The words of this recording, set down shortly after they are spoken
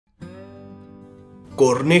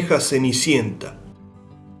Corneja cenicienta.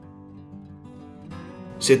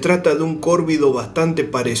 Se trata de un córvido bastante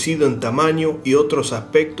parecido en tamaño y otros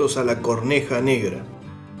aspectos a la corneja negra.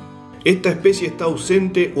 Esta especie está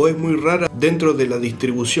ausente o es muy rara dentro de la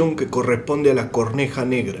distribución que corresponde a la corneja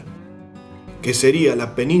negra, que sería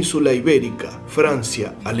la península ibérica,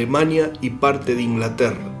 Francia, Alemania y parte de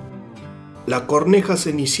Inglaterra. La corneja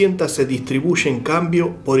cenicienta se distribuye en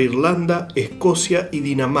cambio por Irlanda, Escocia y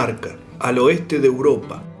Dinamarca, al oeste de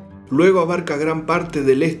Europa. Luego abarca gran parte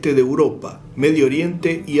del este de Europa, Medio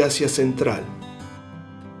Oriente y Asia Central.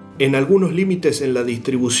 En algunos límites en la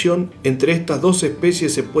distribución, entre estas dos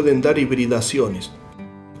especies se pueden dar hibridaciones,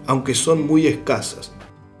 aunque son muy escasas.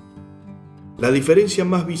 La diferencia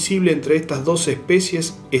más visible entre estas dos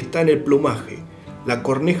especies está en el plumaje. La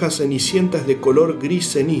corneja cenicienta es de color gris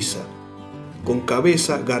ceniza, con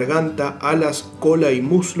cabeza, garganta, alas, cola y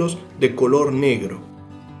muslos de color negro.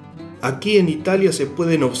 Aquí en Italia se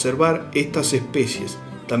pueden observar estas especies,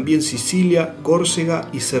 también Sicilia, Córcega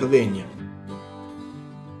y Cerdeña.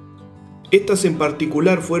 Estas en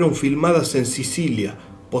particular fueron filmadas en Sicilia,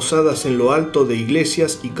 posadas en lo alto de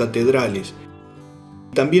iglesias y catedrales,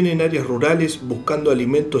 también en áreas rurales buscando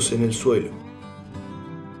alimentos en el suelo.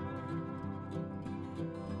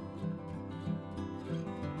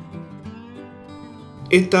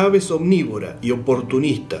 Esta ave es omnívora y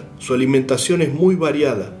oportunista, su alimentación es muy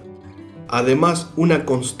variada, además una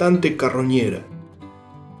constante carroñera.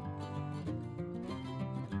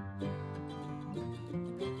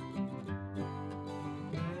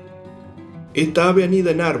 Esta ave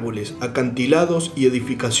anida en árboles, acantilados y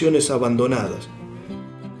edificaciones abandonadas.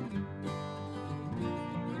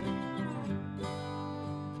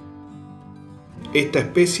 Esta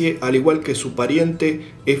especie, al igual que su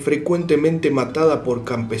pariente, es frecuentemente matada por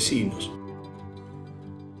campesinos.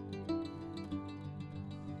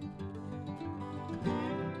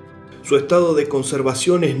 Su estado de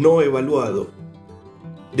conservación es no evaluado,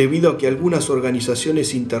 debido a que algunas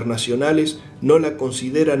organizaciones internacionales no la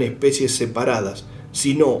consideran especies separadas,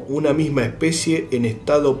 sino una misma especie en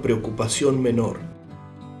estado de preocupación menor.